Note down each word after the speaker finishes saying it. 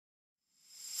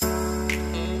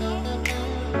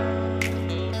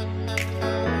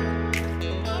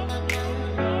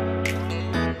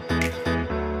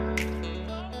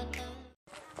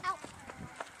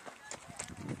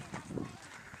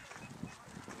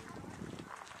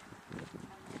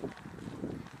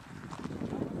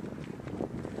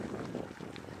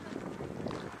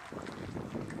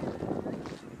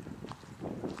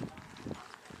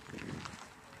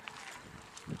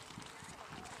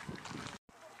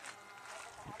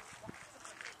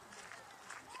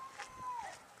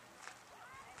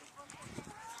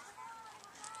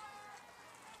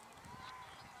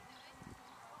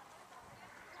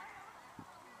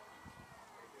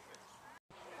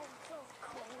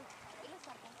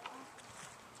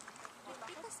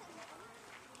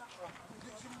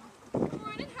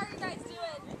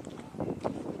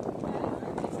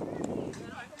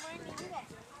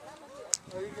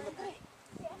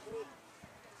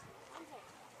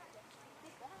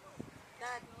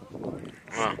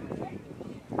Wow.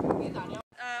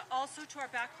 Also to our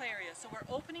back play area. So we're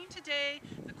opening today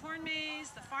the corn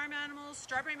maze, the farm animals,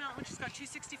 Strawberry Mountain, which has got 2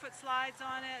 60-foot slides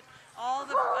on it, all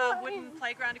the wooden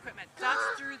playground equipment. That's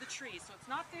through the trees. So it's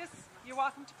not this. You're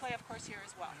welcome to play, of course, here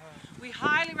as well. We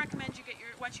highly recommend you get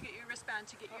once you get your wristband,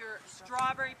 to get your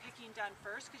strawberry picking done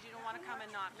first, because you don't want to come and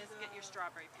not get your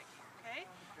strawberry picking. Okay?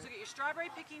 So get your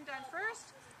strawberry picking done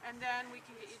first, and then we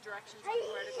can get you directions on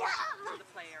where to go to the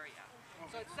play area.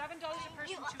 So it's $7 a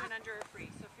person, 2 and under are free.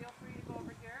 So feel free to go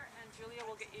over here, and Julia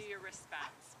will get you your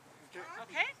wristbands.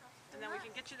 Okay? And then we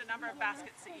can get you the number of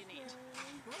baskets that you need. Do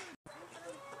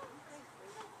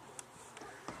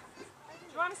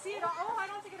you want to see it? Oh, I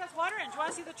don't think it has water in. Do you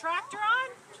want to see the tractor on?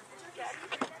 We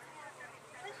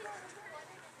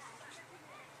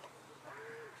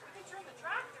can turn the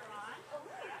tractor on.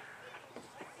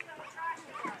 Let's see how the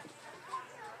tractor runs.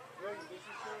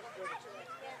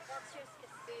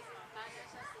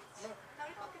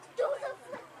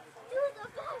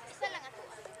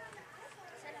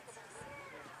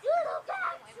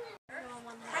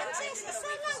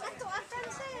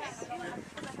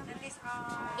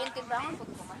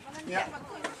 Yeah.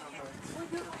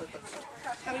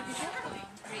 How many people?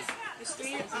 There's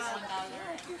 3.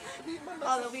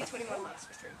 Oh, there'll be 21 bucks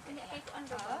for 3.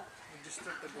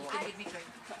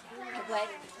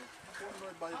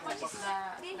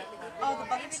 Oh, the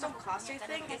buckets don't cost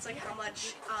anything. It's like how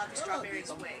much the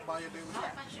strawberries weigh.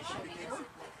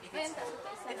 If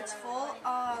it's full, I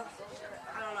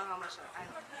don't know how much.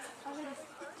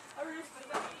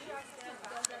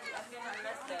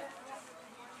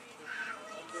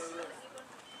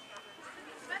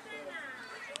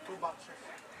 $2.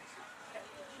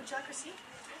 Would you like a receipt?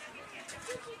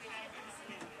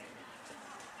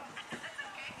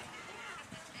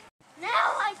 Now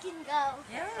I can go.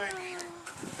 Yeah.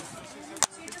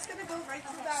 So you're just gonna go right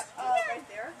through that right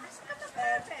there,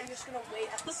 and you're just gonna wait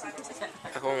at the side of the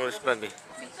Ako ang wristband eh.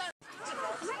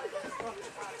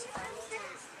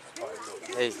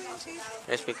 Hey,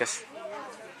 yes, because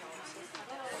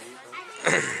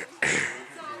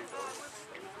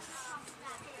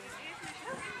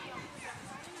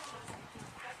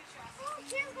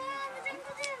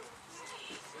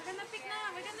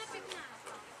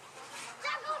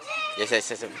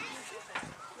yes.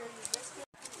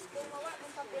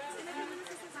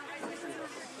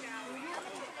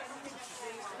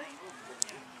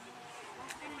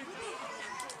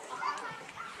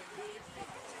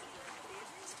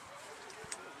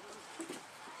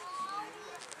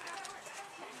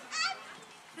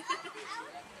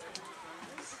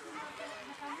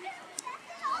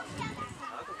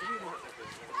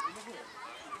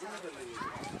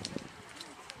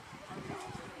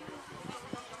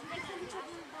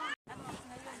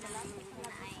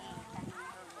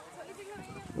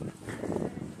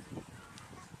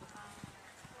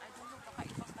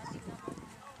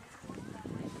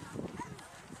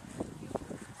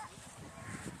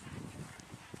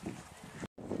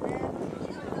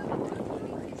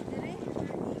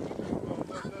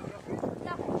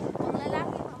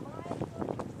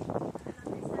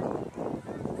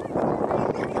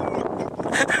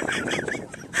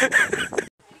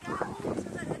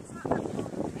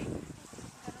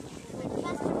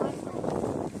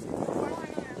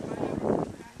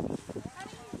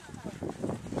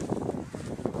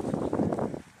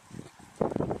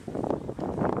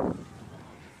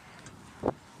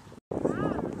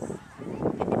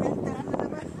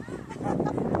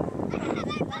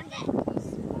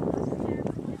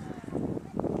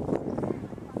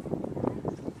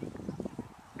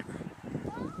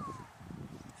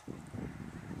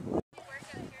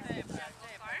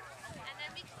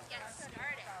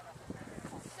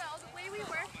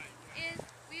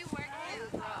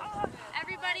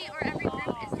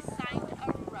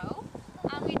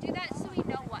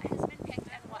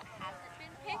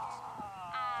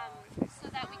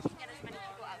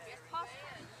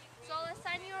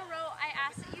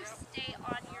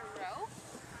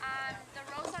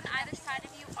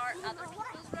 Other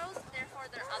people's rows, therefore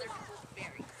they're other people's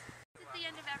berries. At the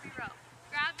end of every row,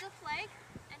 grab the flag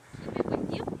and keep it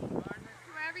with you.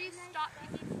 Wherever you stop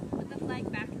picking, put the flag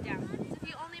back down. So if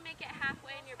you only make it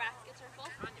halfway and your baskets are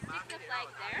full, stick the flag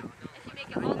there. If you make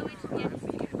it all the way to the end,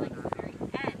 stick your flag at the very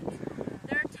end.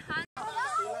 There are tons of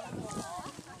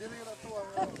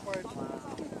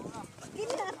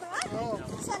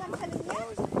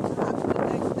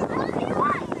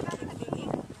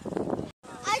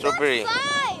strawberry.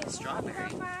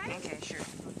 Strawberry? Okay, sure.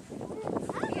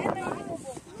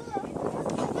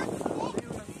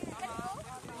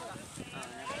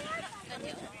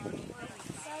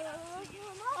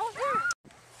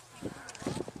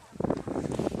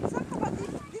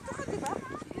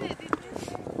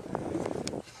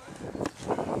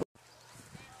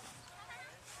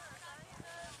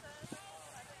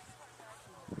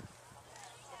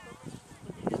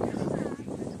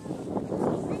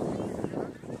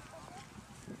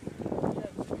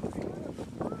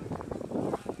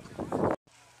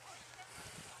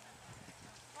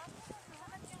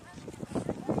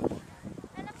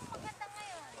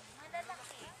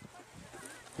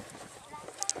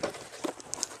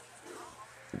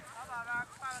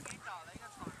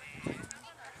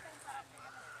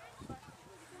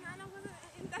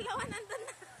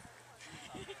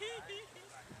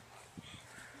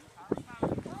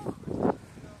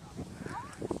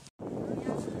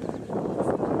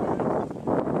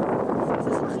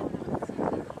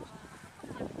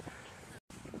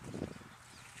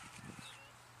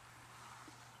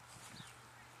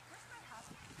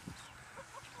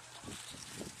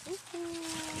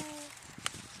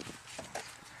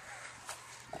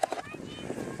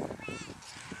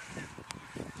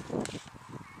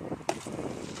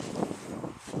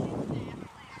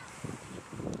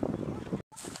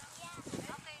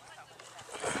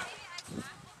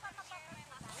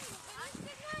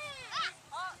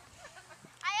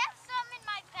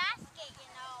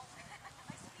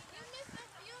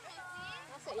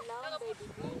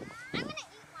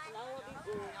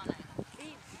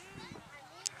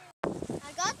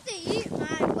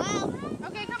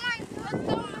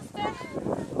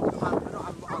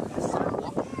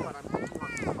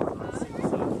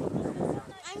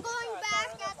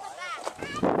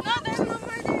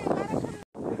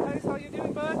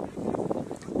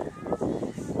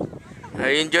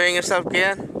 Are you enjoying yourself,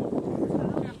 Kian?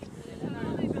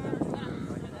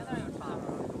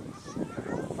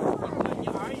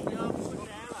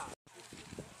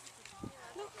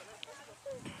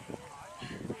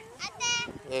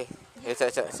 Hey,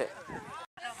 sit.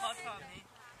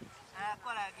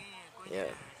 Yeah.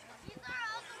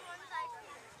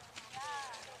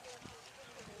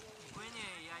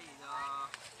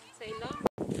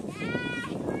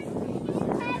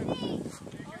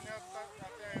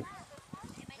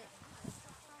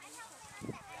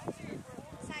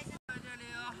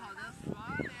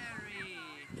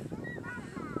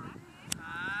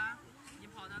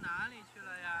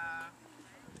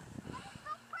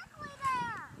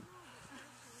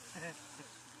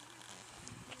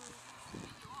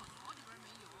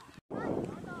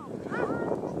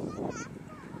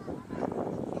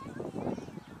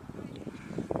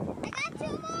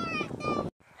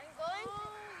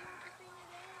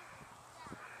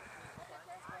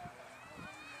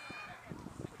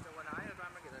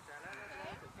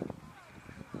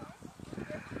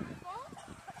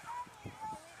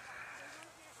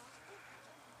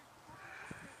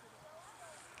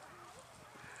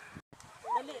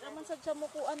 Dali raman sad sa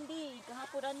mukuan di.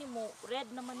 Kahapon ani mo red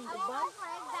naman yung uban.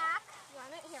 back. You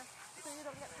want it? Here. So you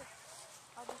don't get sick.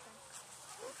 I'll do some.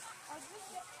 I'll just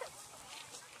get sick.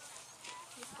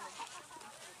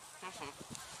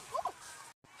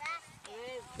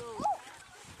 Let's go.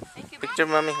 Thank you. Picture,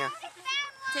 mommy. Huh?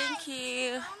 Thank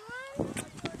you.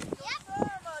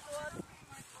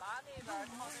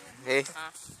 Hey.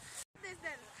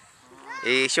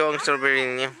 I-show ang strawberry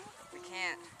niyo. We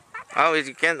can't. Oh,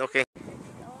 you can't? Okay.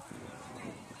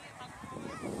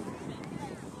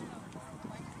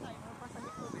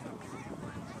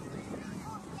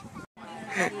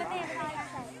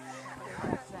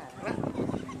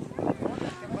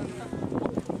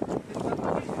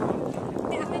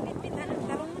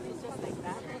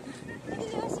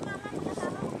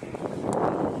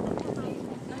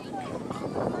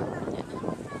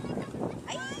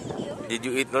 Did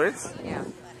you eat Lawrence? Yeah.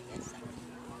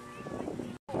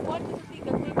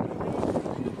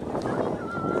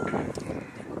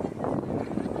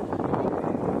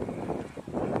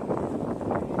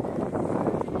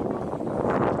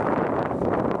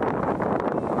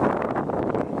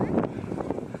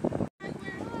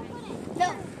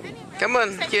 Come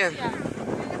on, Kian.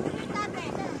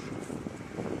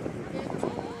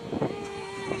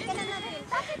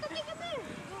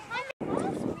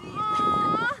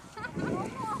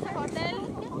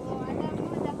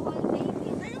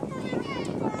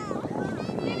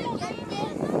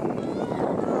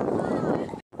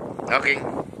 Okay.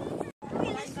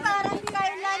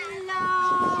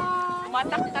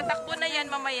 Tatakbo na yan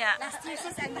mamaya.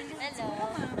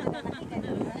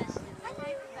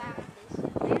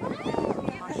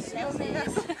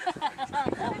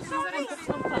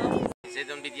 Sit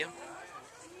on video.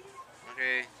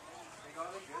 Okay.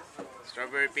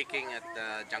 Strawberry picking at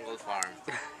the jungle farm.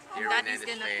 Here in Daddy's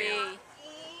gonna Innisfail. pay.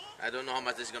 I don't know how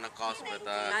much it's gonna cost, but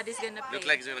Daddy's gonna pay. looks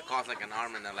like it's gonna cost like an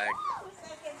arm and a leg.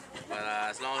 But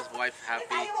as long as wife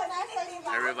happy,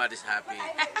 everybody's happy.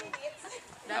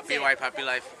 Happy wife, happy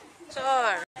life.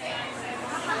 Sure.